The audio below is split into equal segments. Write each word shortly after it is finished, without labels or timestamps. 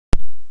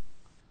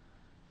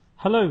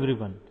Hello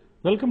everyone,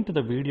 welcome to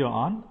the video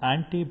on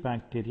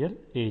antibacterial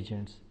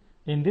agents.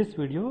 In this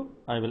video,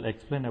 I will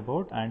explain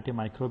about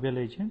antimicrobial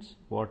agents,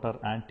 what are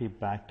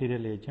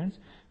antibacterial agents,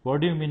 what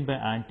do you mean by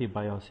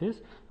antibiosis,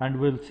 and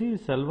we'll see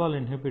cell wall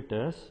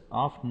inhibitors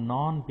of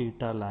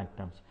non-beta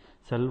lactams.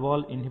 Cell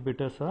wall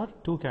inhibitors are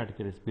two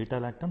categories, beta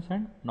lactams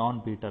and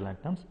non-beta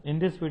lactams. In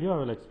this video, I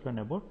will explain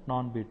about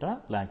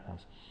non-beta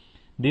lactams.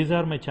 These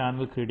are my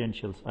channel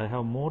credentials. I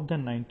have more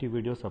than 90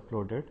 videos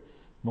uploaded,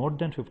 more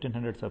than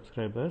 1500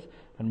 subscribers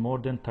and more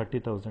than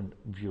 30,000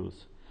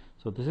 views.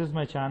 So this is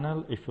my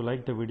channel. If you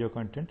like the video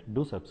content,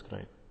 do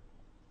subscribe.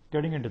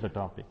 Getting into the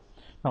topic.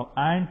 Now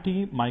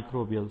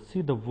antimicrobial.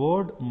 See, the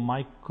word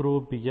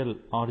microbial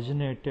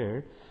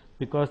originated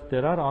because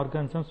there are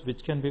organisms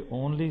which can be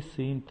only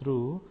seen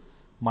through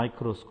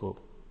microscope.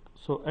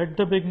 So at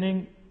the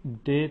beginning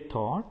they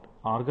thought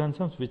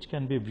organisms which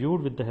can be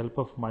viewed with the help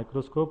of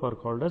microscope are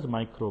called as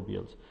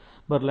microbials.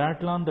 But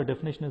later on the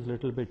definition is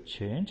little bit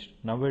changed.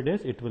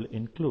 Nowadays it will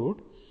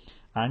include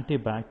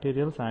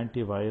antibacterials,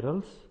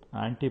 antivirals,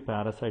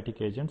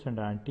 antiparasitic agents and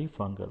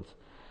antifungals.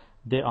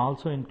 They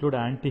also include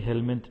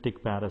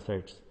antihelminthic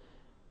parasites.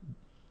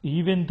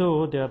 Even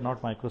though they are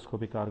not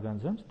microscopic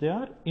organisms, they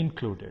are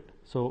included.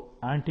 So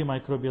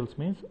antimicrobials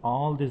means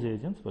all these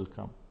agents will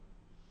come.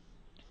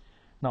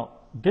 Now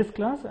this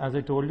class, as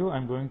I told you, I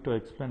am going to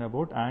explain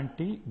about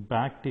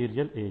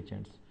antibacterial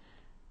agents.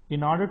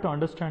 In order to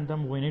understand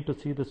them, we need to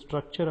see the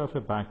structure of a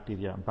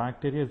bacteria.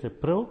 Bacteria is a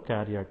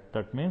prokaryote.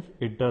 That means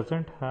it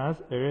doesn't have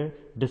a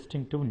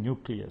distinctive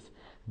nucleus.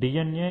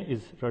 DNA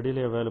is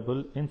readily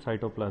available in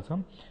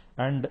cytoplasm,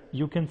 and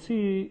you can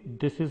see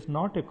this is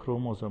not a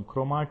chromosome.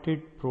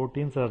 Chromatid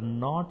proteins are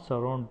not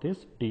surround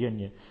this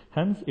DNA.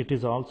 Hence, it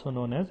is also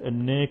known as a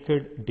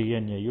naked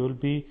DNA. You will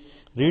be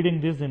reading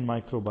this in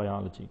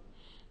microbiology.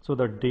 So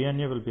the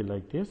DNA will be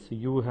like this.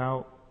 You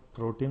have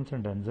proteins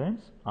and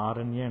enzymes,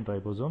 RNA and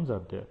ribosomes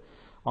are there.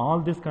 All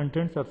these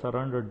contents are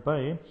surrounded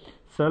by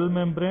cell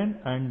membrane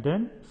and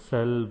then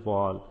cell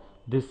wall.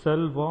 This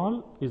cell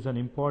wall is an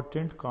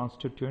important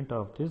constituent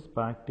of this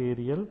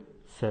bacterial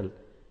cell.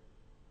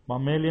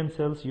 Mammalian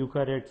cells,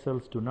 eukaryote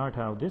cells do not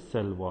have this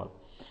cell wall.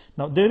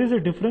 Now there is a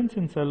difference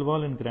in cell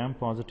wall in gram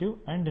positive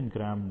and in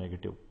gram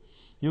negative.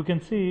 You can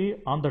see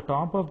on the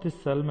top of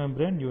this cell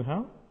membrane you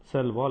have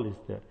cell wall is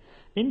there.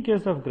 In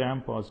case of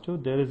gram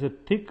positive, there is a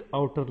thick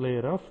outer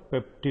layer of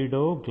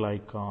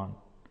peptidoglycan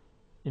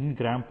in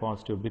gram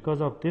positive. Because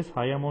of this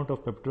high amount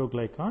of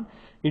peptidoglycan,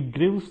 it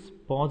gives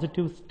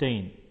positive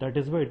stain. That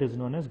is why it is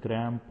known as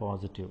gram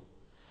positive.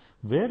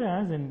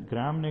 Whereas in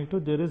gram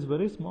negative, there is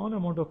very small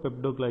amount of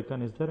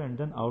peptidoglycan is there and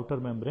then outer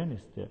membrane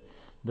is there.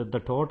 The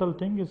total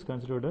thing is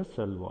considered as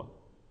cell wall.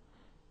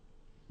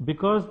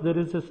 Because there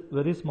is a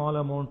very small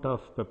amount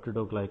of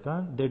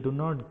peptidoglycan, they do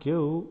not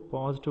give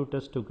positive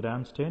test to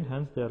gram stain,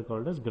 hence they are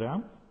called as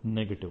gram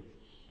negative.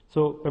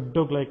 So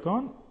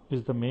peptidoglycan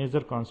is the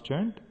major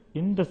constant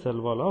in the cell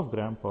wall of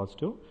gram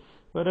positive,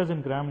 whereas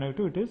in gram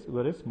negative it is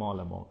very small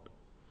amount.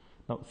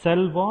 Now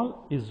cell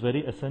wall is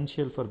very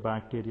essential for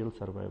bacterial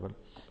survival.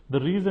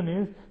 The reason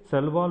is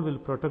cell wall will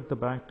protect the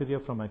bacteria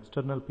from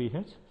external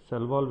pH,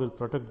 cell wall will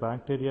protect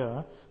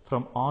bacteria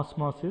from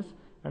osmosis,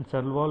 and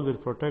cell wall will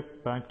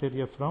protect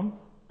bacteria from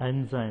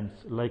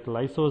enzymes like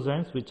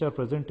lysozymes which are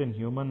present in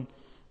human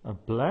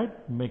blood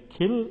may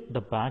kill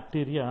the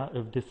bacteria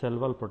if the cell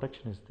wall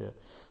protection is there.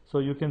 So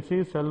you can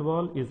see cell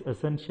wall is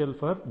essential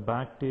for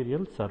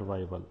bacterial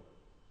survival.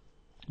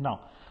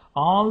 Now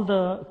all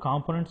the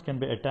components can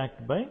be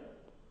attacked by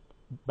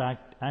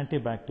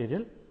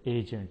antibacterial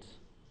agents.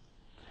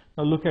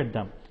 Now look at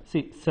them.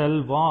 See,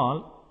 cell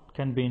wall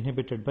can be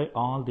inhibited by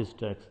all these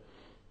drugs.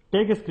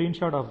 Take a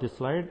screenshot of this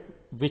slide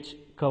which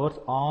covers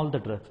all the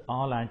drugs,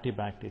 all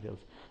antibacterials.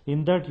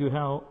 In that you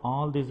have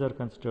all these are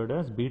considered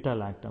as beta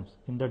lactams.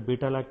 In that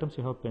beta lactams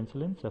you have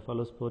penicillin,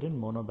 cephalosporin,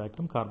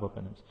 monobactam,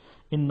 carbapenems.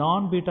 In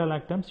non-beta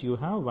lactams you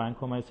have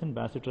vancomycin,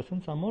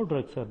 bacitracin, some more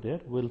drugs are there.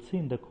 We'll see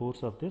in the course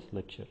of this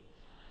lecture.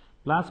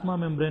 Plasma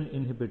membrane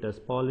inhibitors,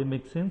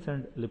 polymyxins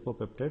and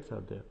lipopeptides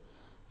are there.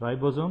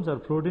 Ribosomes are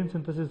protein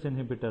synthesis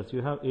inhibitors.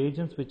 You have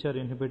agents which are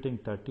inhibiting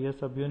 30S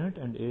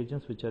subunit and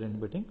agents which are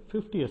inhibiting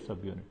 50S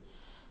subunit.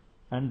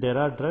 And there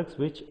are drugs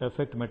which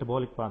affect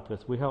metabolic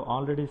pathways. We have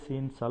already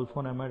seen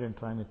sulfonamide and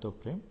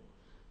trimethoprim.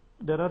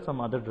 There are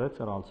some other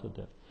drugs are also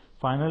there.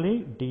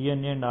 Finally,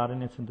 DNA and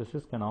RNA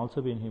synthesis can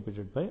also be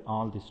inhibited by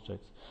all these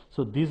drugs.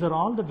 So these are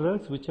all the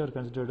drugs which are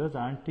considered as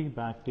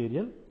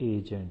antibacterial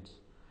agents.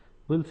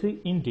 We'll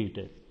see in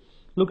detail.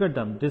 Look at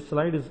them. This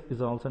slide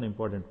is also an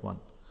important one.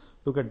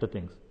 Look at the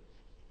things.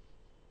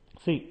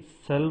 See,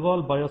 cell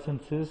wall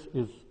biosynthesis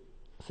is,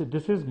 see,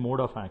 this is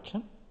mode of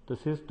action.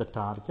 This is the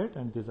target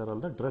and these are all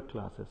the drug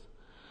classes.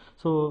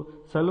 So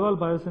cell wall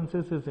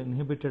biosynthesis is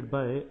inhibited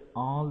by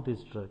all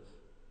these drugs.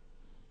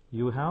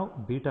 You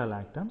have beta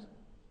lactams,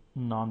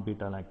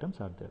 non-beta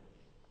lactams are there.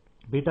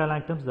 Beta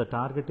lactams, the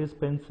target is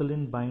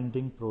penicillin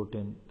binding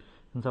protein.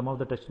 In some of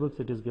the textbooks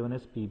it is given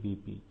as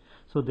PBP.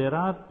 So there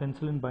are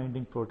penicillin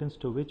binding proteins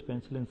to which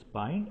penicillins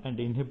bind and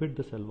inhibit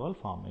the cell wall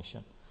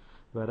formation.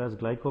 Whereas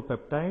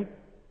glycopeptide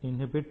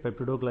inhibit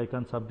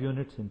peptidoglycan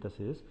subunit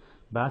synthesis.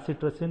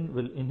 Bacitracin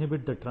will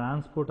inhibit the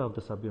transport of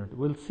the subunit.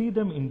 We'll see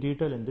them in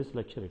detail in this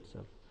lecture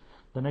itself.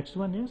 The next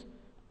one is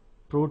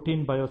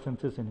protein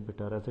biosynthesis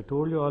inhibitor. As I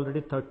told you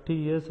already, 30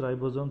 years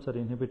ribosomes are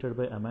inhibited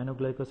by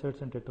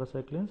aminoglycosides and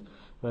tetracyclines,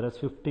 whereas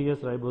 50 years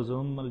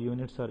ribosomal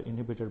units are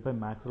inhibited by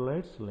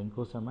macrolides,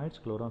 lincosamides,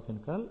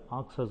 chloramphenicol,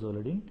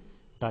 oxazolidine,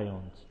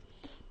 diones.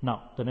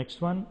 Now, the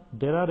next one,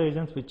 there are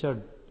agents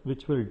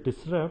which will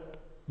disrupt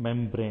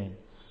membrane.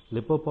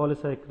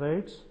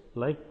 Lipopolysaccharides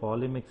like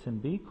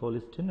polymyxin B,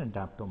 colistin and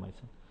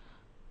daptomycin.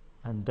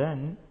 And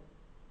then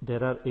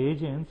there are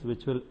agents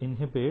which will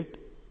inhibit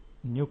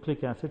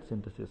nucleic acid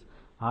synthesis.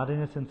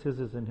 RNA synthesis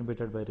is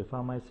inhibited by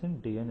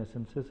rifamycin, DNA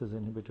synthesis is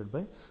inhibited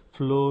by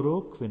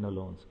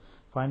fluoroquinolones.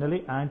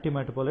 Finally,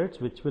 antimetabolites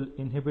which will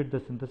inhibit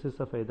the synthesis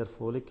of either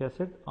folic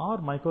acid or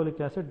mycolic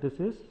acid. This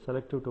is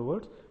selective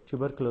towards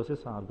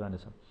tuberculosis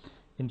organism.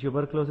 In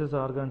tuberculosis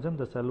organism,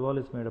 the cell wall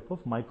is made up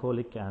of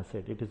mycolic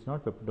acid. It is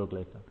not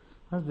peptidoglycan.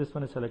 As this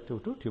one is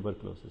selective to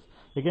tuberculosis.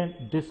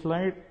 Again, this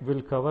slide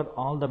will cover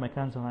all the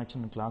mechanism of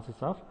action and classes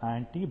of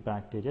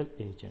antibacterial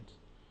agents.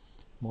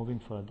 Moving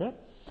further.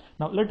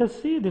 Now, let us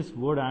see this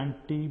word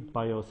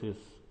antibiosis.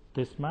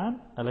 This man,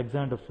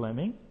 Alexander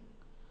Fleming,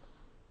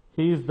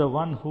 he is the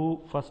one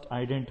who first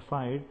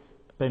identified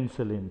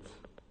penicillins,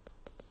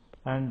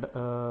 and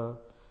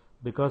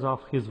because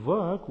of his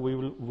work,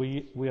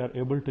 we are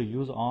able to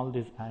use all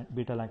these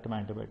beta-lactam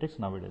antibiotics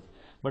nowadays.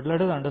 But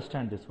let us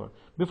understand this word.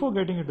 Before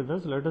getting into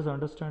this, let us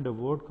understand a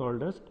word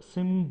called as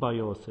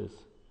symbiosis.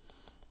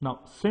 Now,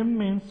 sim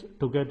means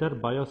together,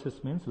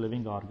 biosis means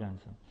living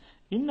organism.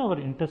 In our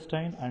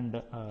intestine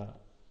and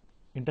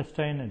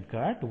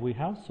gut, we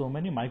have so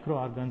many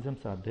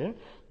microorganisms are there.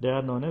 They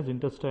are known as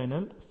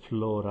intestinal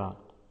flora,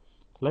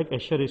 like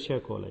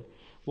Escherichia coli.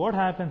 What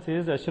happens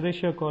is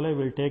Escherichia coli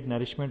will take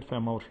nourishment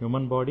from our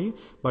human body,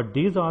 but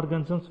these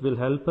organisms will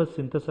help us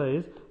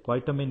synthesize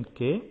vitamin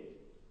K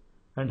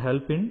and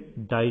help in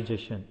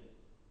digestion.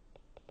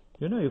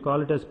 You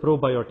call it as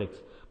probiotics.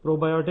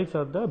 Probiotics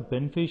are the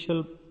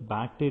beneficial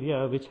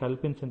bacteria which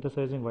help in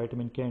synthesizing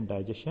vitamin K and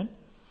digestion.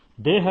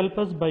 They help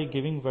us by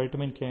giving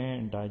vitamin K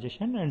and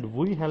digestion, and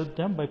we help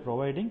them by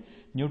providing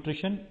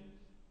nutrition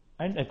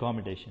and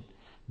accommodation.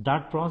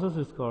 That process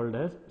is called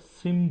as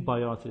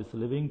symbiosis,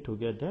 living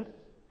together,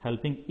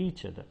 helping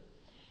each other.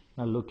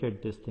 Now look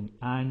at this thing,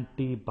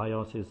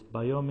 antibiosis.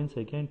 Bio means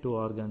again two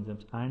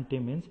organisms. Anti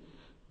means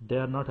they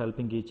are not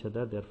helping each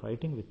other, they are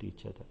fighting with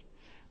each other.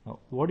 Now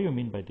what do you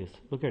mean by this?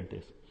 Look at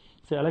this.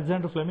 Say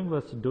Alexander Fleming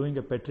was doing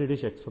a petri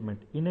dish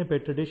experiment. In a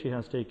petri dish he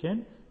has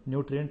taken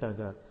nutrient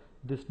agar.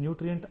 This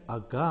nutrient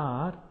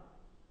agar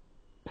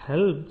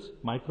helps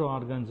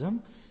microorganism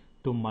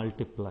to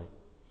multiply.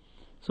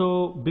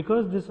 So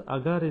because this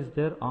agar is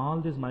there, all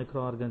these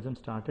microorganisms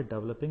started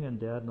developing, and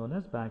they are known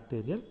as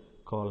bacterial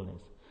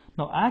colonies.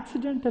 Now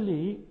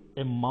accidentally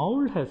a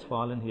mold has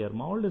fallen here.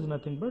 Mold is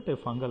nothing but a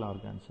fungal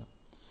organism.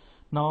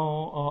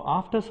 Now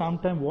after some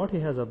time, what he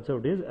has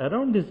observed is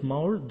around this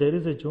mold there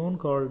is a zone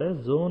called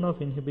as zone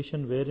of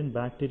inhibition, wherein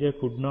bacteria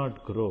could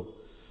not grow.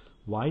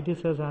 Why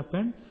this has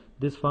happened?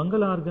 This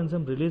fungal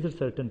organism releases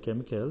certain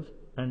chemicals,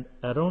 and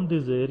around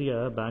this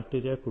area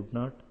bacteria could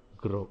not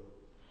grow.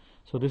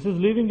 So this is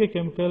leaving a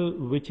chemical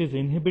which is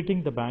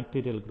inhibiting the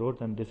bacterial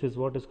growth, and this is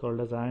what is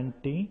called as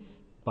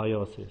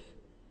antibiosis.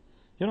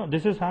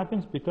 This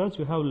happens because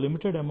you have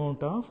limited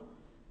amount of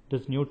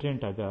this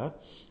nutrient agar,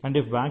 and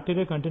if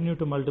bacteria continue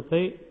to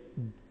multiply,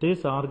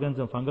 this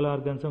organism, fungal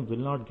organism, will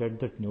not get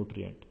that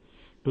nutrient.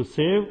 To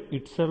save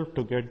itself,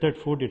 to get that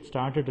food, it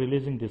started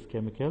releasing these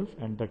chemicals,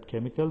 and that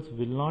chemicals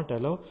will not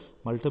allow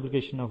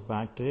multiplication of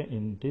bacteria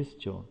in this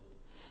zone.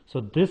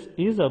 So this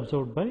is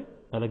observed by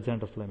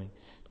Alexander Fleming.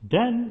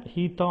 Then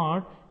he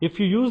thought, if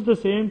you use the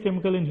same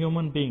chemical in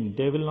human being,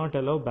 they will not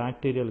allow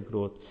bacterial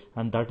growth,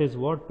 and that is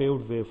what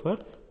paved way for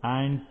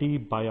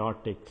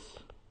antibiotics.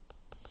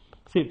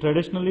 See,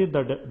 traditionally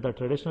the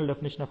traditional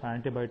definition of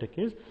antibiotic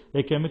is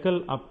a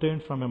chemical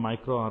obtained from a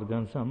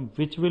microorganism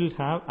which will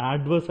have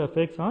adverse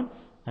effects on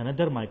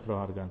another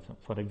microorganism.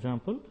 For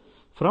example,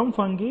 from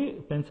fungi,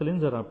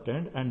 penicillins are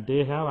obtained, and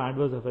they have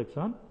adverse effects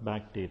on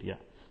bacteria.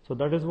 So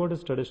that is what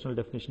is traditional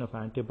definition of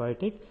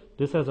antibiotic.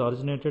 This has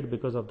originated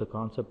because of the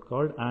concept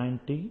called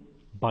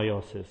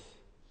antibiosis.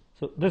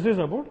 So this is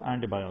about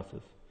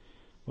antibiosis.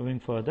 Moving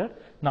further.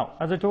 Now,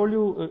 as I told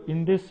you,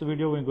 in this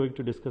video we are going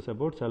to discuss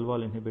about cell wall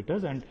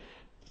inhibitors, and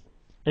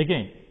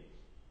again,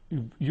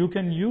 you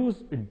can use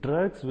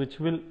drugs which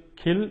will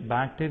kill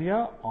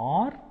bacteria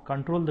or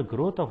control the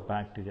growth of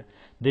bacteria.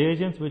 The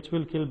agents which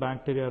will kill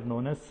bacteria are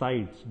known as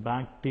sides,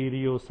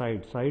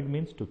 bacteriocides. Side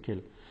means to kill.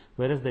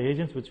 Whereas the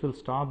agents which will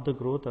stop the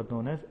growth are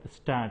known as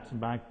stats,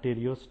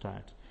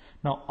 bacteriostats.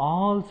 Now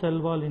all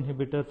cell wall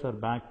inhibitors are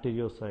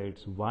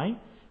bacteriocides. Why?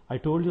 I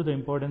told you the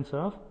importance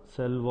of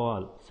cell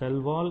wall. Cell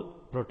wall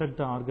protect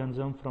the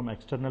organism from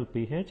external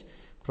pH,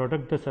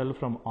 protect the cell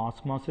from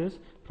osmosis,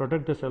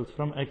 protect the cells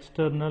from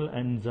external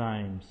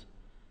enzymes.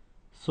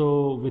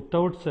 So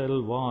without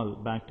cell wall,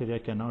 bacteria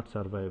cannot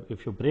survive.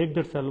 If you break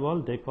the cell wall,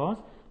 they cause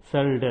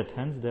cell death,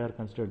 hence they are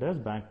considered as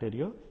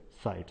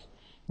bacteriocytes.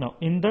 Now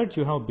in that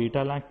you have beta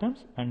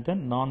lactams and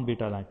then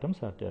non-beta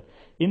lactams are there.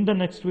 In the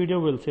next video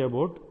we will say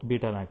about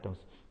beta lactams,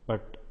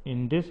 but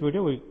in this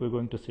video we're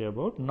going to say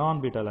about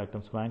non-beta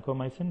lactams,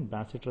 vancomycin,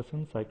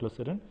 bacitracin,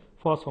 cycloserine,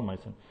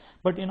 phosphomycin.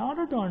 But in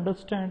order to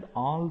understand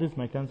all these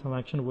mechanisms of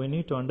action, we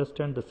need to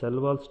understand the cell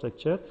wall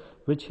structure,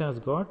 which has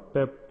got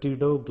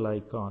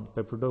peptidoglycan.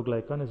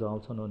 Peptidoglycan is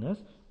also known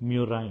as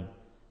murine.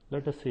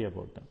 Let us see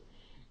about them.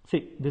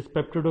 See, this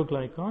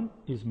peptidoglycan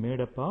is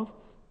made up of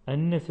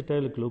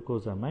N-acetyl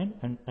glucosamine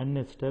and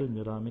N-acetyl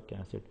muramic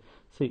acid.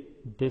 See,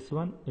 this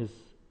one is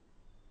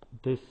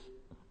this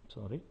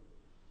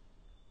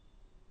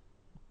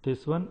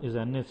one is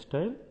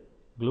N-acetyl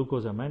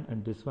glucosamine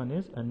and this one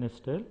is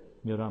N-acetyl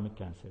muramic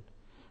acid.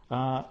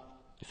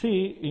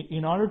 See,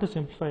 in order to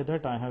simplify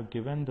that, I have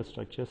given the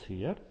structures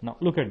here. Now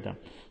look at them.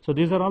 So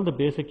these are all the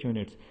basic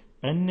units: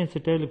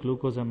 N-acetyl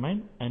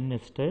glucosamine,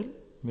 N-acetyl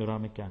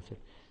muramic acid.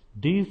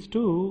 These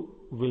two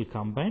will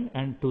combine,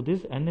 and to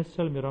this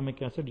N-acetyl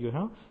muramic acid you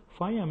have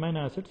 5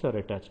 amino acids are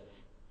attached: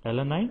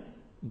 alanine,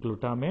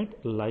 glutamate,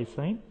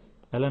 lysine,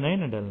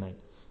 alanine and alanine.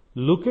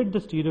 Look at the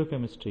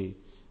stereochemistry.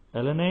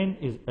 Alanine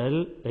is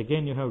L,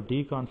 again you have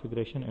D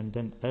configuration, and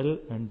then L,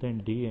 and then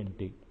D and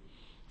D.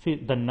 See,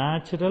 the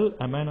natural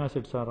amino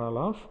acids are all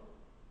of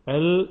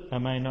L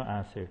amino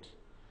acids,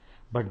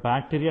 but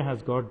bacteria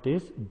has got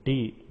this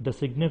D. The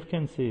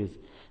significance is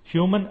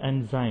human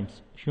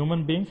enzymes.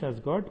 Human beings has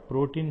got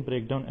protein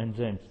breakdown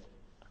enzymes,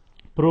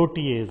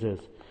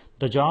 proteases.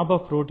 The job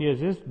of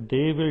proteases,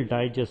 they will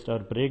digest or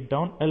break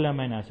down L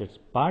amino acids,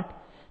 but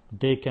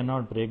they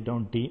cannot break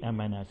down D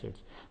amino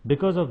acids.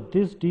 Because of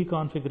this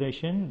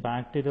deconfiguration,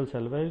 bacterial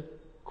cell wall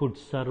could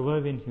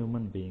survive in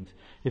human beings.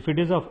 If it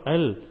is of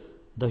L,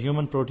 the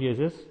human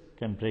proteases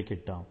can break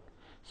it down.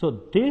 So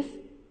this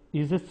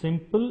is a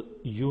simple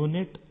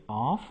unit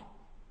of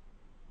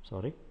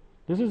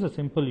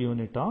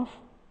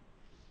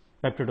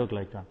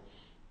peptidoglycan.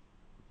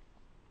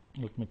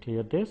 Let me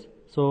clear this.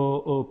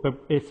 So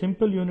a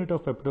simple unit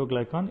of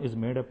peptidoglycan is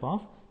made up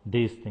of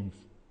these things.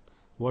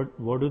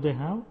 What do they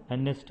have?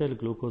 N-acetyl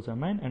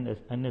glucosamine and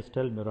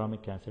N-acetyl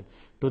muramic acid.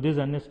 To this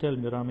N-acetyl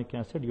muramic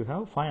acid you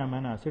have 5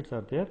 amino acids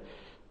are there.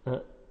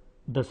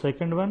 The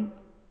second one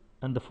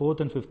and the fourth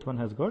and fifth one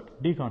has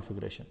got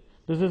deconfiguration.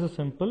 This is a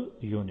simple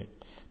unit.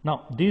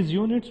 Now these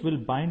units will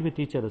bind with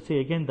each other. See,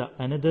 again the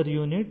another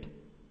unit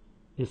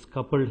is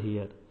coupled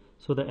here.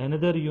 So the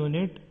another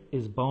unit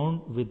is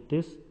bound with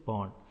this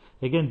bond.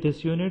 Again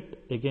this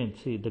unit, again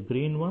see the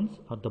green ones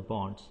are the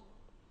bonds.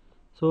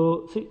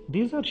 So see,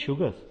 these are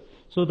sugars.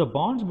 So the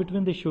bonds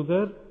between the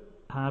sugar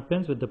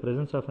happens with the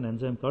presence of an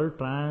enzyme called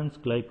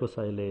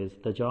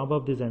transglycosylase. The job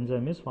of this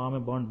enzyme is form a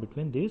bond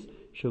between these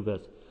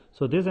sugars.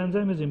 So this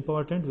enzyme is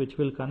important, which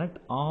will connect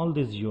all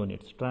these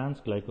units,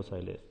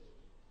 transglycosylase.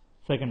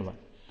 Second one.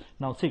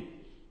 Now see,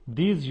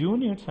 these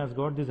units has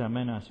got these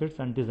amino acids,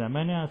 and these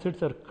amino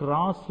acids are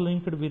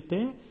cross-linked with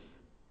a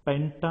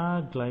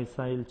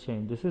pentaglycyl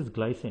chain. This is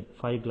glycine.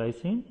 5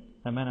 glycine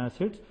amino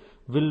acids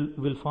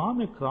will form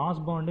a cross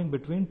bonding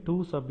between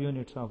 2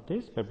 subunits of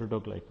this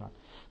peptidoglycan.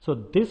 So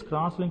this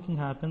cross linking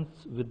happens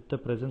with the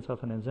presence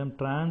of an enzyme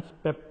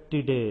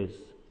transpeptidase.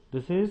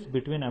 This is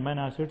between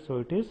amino acids, so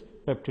it is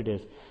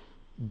peptidase.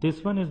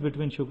 This one is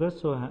between sugars,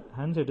 so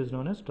hence it is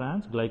known as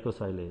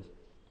transglycosylase.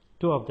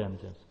 2 of the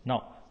enzymes.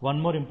 Now one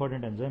more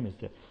important enzyme is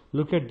there.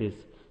 Look at this.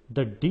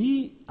 The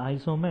D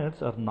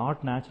isomers are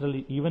not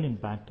naturally even in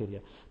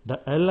bacteria. The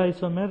L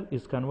isomer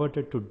is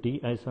converted to D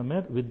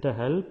isomer with the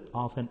help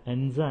of an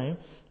enzyme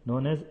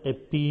known as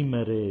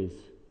epimerase.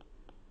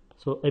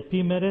 So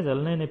epimerase,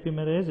 alanine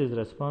epimerase is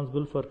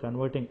responsible for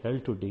converting L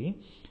to D,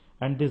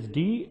 and this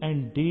D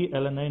and D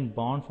alanine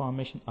bond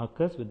formation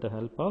occurs with the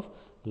help of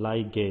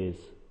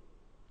ligase.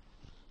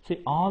 See,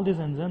 all these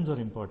enzymes are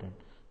important.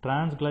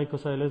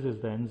 Transglycosylase is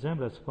the enzyme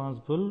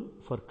responsible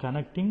for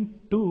connecting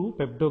 2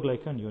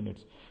 peptidoglycan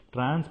units.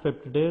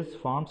 Transpeptidase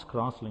forms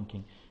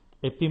cross-linking.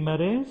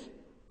 Epimerase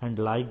and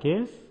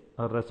ligase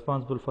are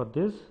responsible for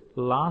this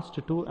last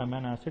 2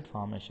 amino acid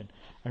formation.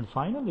 And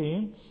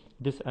finally,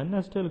 this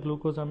N-acetyl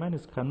glucosamine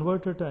is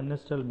converted to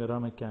N-acetyl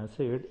muramic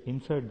acid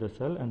inside the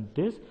cell, and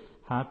this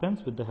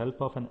happens with the help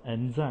of an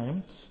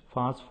enzyme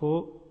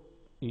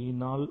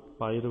phosphoenol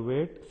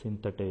pyruvate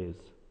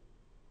synthetase.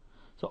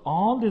 So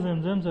all these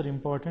enzymes are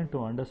important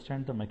to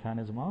understand the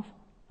mechanism of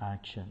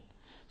action.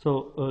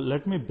 So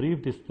let me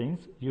brief these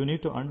things. You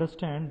need to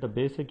understand the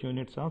basic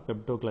units of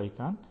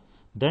peptidoglycan,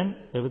 then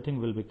everything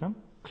will become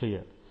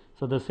clear.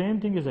 So the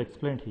same thing is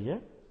explained here.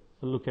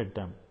 Look at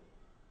them.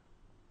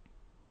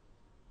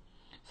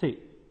 See,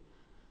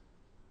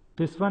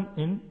 this one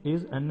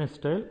is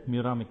N-acetyl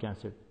muramic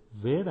acid,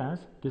 whereas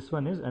this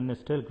one is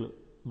N-acetyl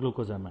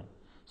glucosamine.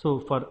 So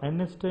for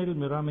N-acetyl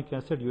muramic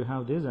acid, you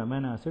have these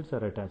amino acids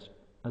are attached.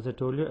 As I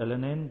told you,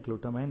 alanine,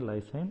 glutamine,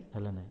 lysine,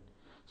 alanine.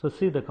 So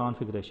see the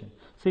configuration.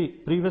 See,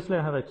 previously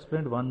I have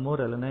explained one more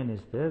alanine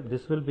is there.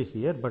 This will be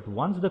here, but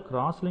once the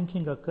cross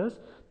linking occurs,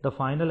 the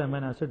final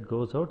amino acid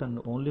goes out and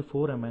only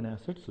 4 amino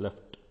acids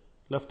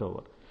left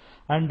over.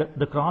 And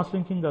the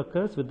cross-linking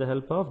occurs with the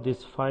help of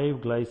this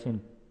 5-glycine,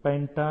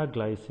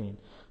 pentaglycine.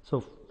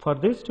 So for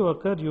this to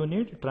occur, you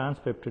need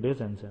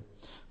transpeptidase enzyme.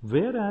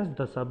 Whereas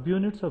the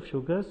subunits of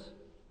sugars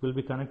will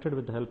be connected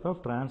with the help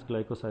of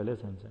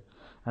transglycosylase enzyme.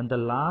 And the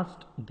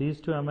last, these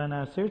two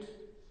amino acids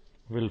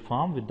will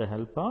form with the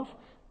help of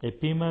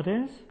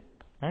epimerase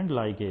and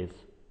ligase.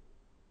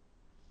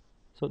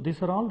 So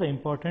these are all the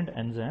important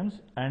enzymes,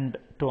 and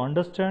to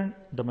understand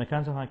the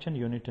mechanism of action,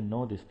 you need to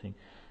know this thing.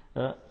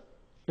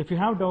 If you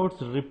have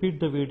doubts, repeat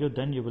the video,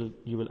 then you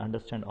will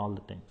understand all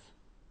the things.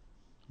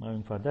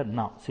 Moving further,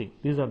 now see,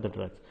 these are the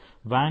drugs.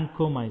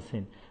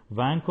 Vancomycin.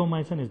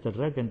 Vancomycin is the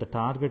drug, and the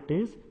target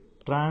is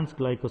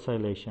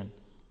transglycosylation.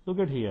 Look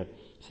at here.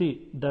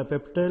 See, the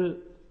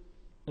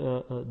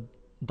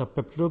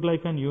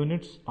peptidoglycan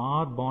units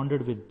are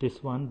bonded with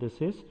this one.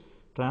 This is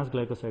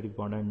transglycosidic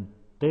bond, and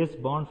this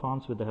bond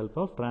forms with the help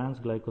of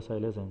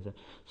transglycosylase enzyme.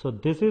 So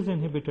this is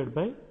inhibited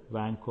by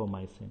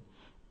vancomycin.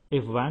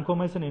 If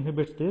vancomycin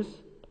inhibits this,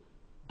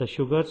 the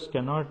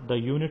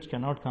units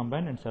cannot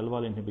combine and cell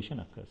wall inhibition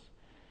occurs.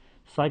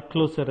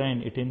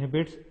 Cycloserine, it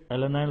inhibits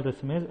alanine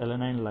racemase,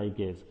 alanine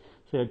ligase.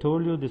 So I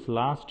told you this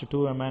last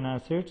two amino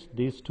acids,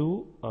 these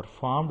two are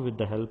formed with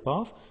the help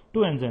of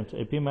two enzymes,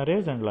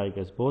 epimerase and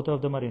ligase. Both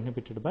of them are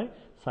inhibited by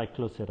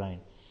cycloserine.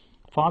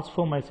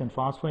 Phosphomycin,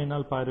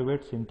 phosphoenol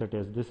pyruvate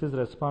synthetase. This is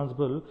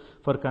responsible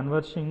for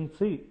converting,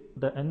 see,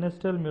 the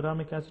N-acetyl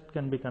muramic acid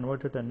can be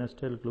converted to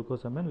N-acetyl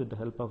glucosamine with the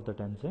help of that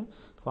enzyme,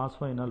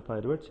 phosphoenol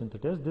pyruvate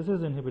synthetase. This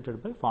is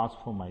inhibited by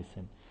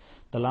phosphomycin.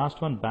 The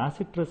last one,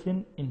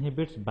 bacitracin,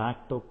 inhibits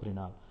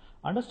bacterial.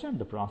 Understand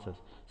the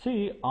process.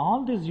 See,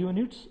 all these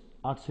units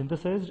are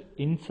synthesized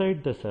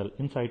inside the cell,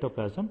 in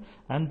cytoplasm,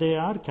 and they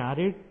are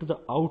carried to the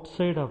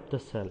outside of the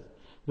cell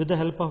with the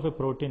help of a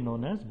protein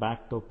known as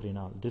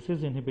bacterial. This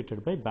is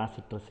inhibited by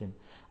bacitracin.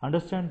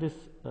 Understand this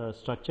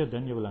structure,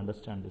 then you will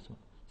understand this one.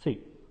 See,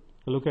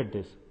 look at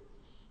this.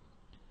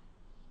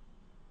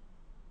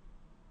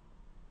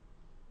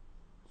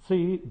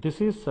 See,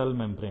 this is cell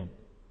membrane.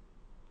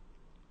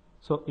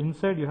 So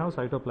inside you have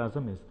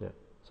cytoplasm is there.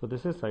 So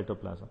this is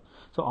cytoplasm.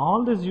 So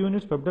all these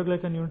units,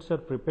 peptidoglycan units, are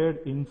prepared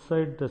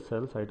inside the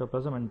cell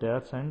cytoplasm, and they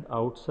are sent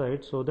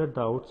outside, so that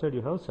the outside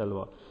you have cell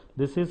wall.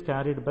 This is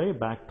carried by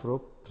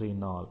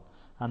bacterial,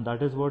 and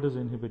that is what is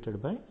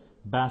inhibited by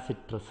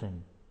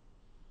bacitracin.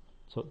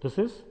 So this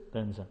is the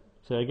enzyme.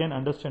 So again,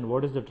 understand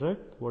what is the drug,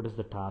 what is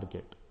the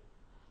target.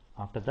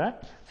 After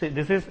that, see,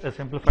 this is a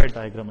simplified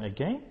diagram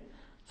again.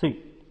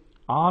 See,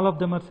 all of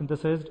them are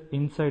synthesized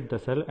inside the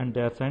cell, and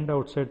they are sent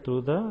outside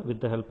through with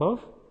the help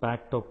of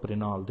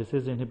bacterial. This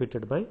is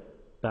inhibited by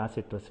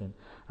bacitracin.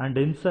 And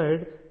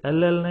inside,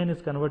 L-alanine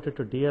is converted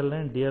to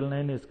D-alanine.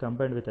 D-alanine is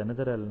combined with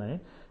another alanine,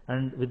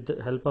 and with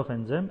the help of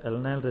enzyme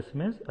alanine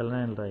racemase,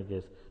 alanine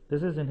ligase.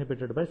 This is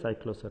inhibited by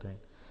cycloserine.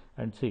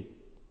 And see,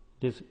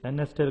 this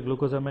N-acetyl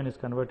glucosamine is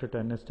converted to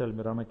N-acetyl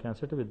muramic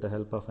acid with the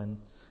help of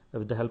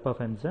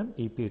enzyme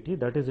EPT,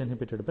 that is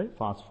inhibited by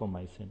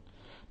phosphomycin.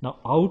 Now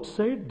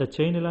outside, the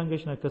chain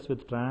elongation occurs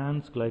with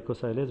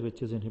transglycosylase,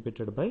 which is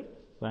inhibited by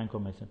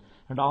vancomycin,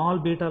 and all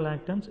beta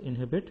lactams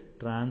inhibit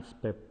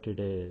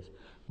transpeptidase.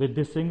 With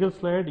this single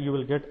slide, you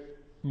will get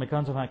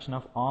mechanism of action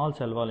of all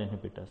cell wall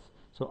inhibitors.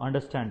 So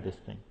understand this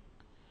thing.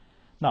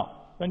 Now,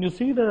 when you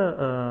see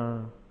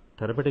the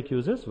therapeutic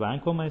uses,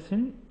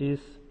 vancomycin is,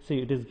 see,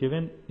 it is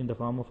given in the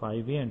form of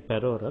IV and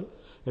peroral.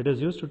 It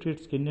is used to treat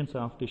skin and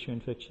soft tissue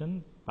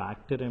infection,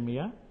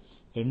 bacteremia,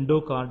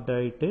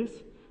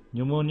 endocarditis,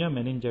 pneumonia,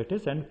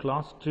 meningitis, and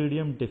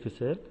Clostridium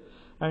difficile.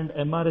 And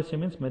MRSA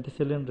means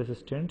methicillin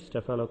resistant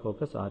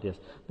Staphylococcus aureus.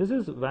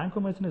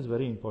 Vancomycin is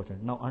very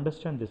important. Now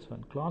understand this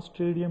one.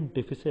 Clostridium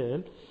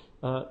difficile,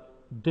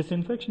 this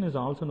infection is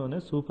also known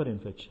as super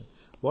infection.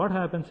 What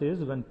happens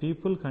is, when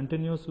people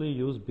continuously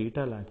use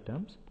beta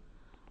lactams,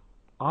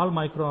 all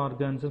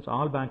microorganisms,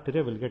 all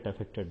bacteria will get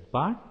affected.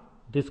 But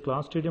this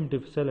Clostridium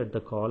difficile at the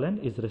colon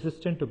is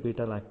resistant to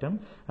beta lactam,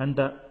 and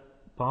the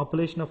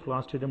population of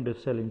Clostridium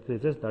difficile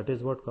increases. That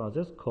is what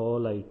causes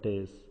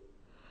colitis.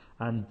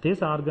 And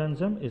this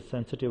organism is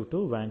sensitive to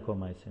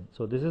vancomycin.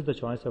 So this is the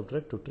choice of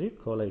drug to treat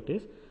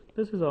colitis.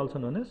 This is also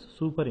known as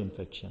super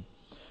infection.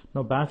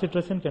 Now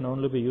bacitracin can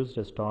only be used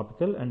as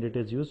topical, and it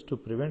is used to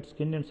prevent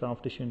skin and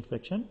soft tissue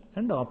infection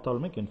and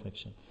ophthalmic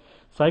infection.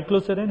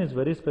 Cycloserine is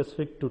very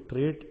specific to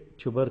treat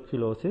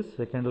tuberculosis,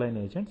 second line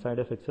agent. Side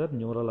effects are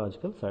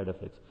neurological side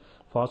effects.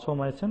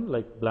 Phosphomycin,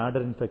 like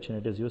bladder infection,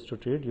 it is used to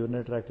treat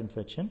urinary tract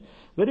infection.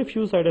 Very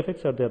few side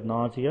effects are there: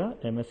 nausea,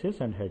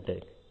 emesis, and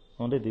headache.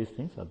 Only these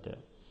things are there.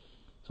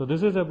 So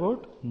this is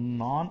about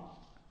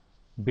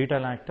non-beta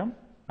lactam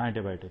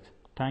antibiotics.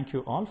 Thank you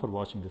all for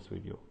watching this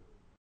video.